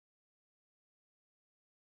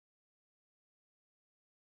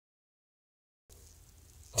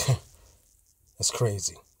That's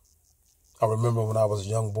crazy. I remember when I was a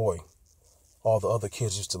young boy, all the other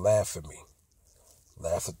kids used to laugh at me.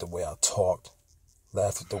 Laughed at the way I talked,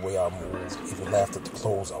 laughed at the way I moved, even laughed at the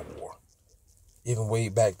clothes I wore. Even way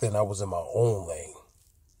back then, I was in my own lane.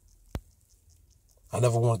 I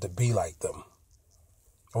never wanted to be like them.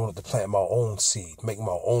 I wanted to plant my own seed, make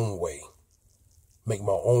my own way, make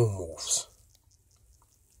my own moves.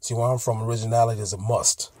 See, where I'm from, originality is a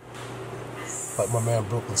must. Like my man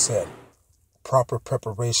Brooklyn said, proper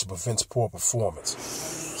preparation prevents poor performance.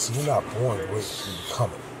 See, you're not born great, you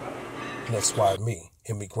become it. And that's why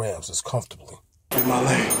emmey Gramz, is comfortably in my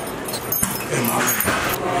lane, in my lane,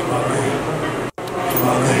 in my lane, in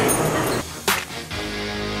my lane.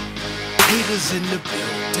 Haters in the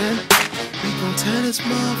building, we gon' turn this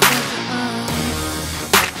motherfucker on.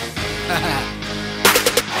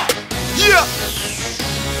 Yeah!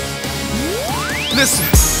 Listen,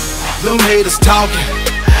 them haters talking,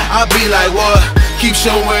 I be like, what? Keep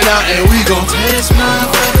showing out and we gon' turn this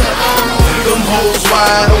motherfucker on. Them hoes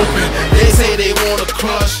wide open, they say they wanna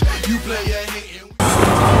crush. You play your hating.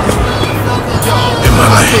 Yo,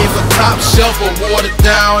 I came for top shelf, but water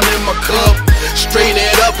down in my cup. Straighten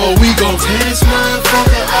it up or we gon' tear this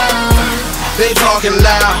motherfucker out. They talking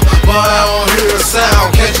loud, but I don't hear a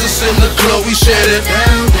sound. Catch us in the club, we shut it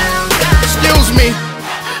down, down, down. Excuse me,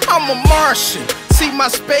 I'm a Martian. See my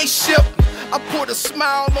spaceship? I put a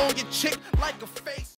smile on your chick like a face.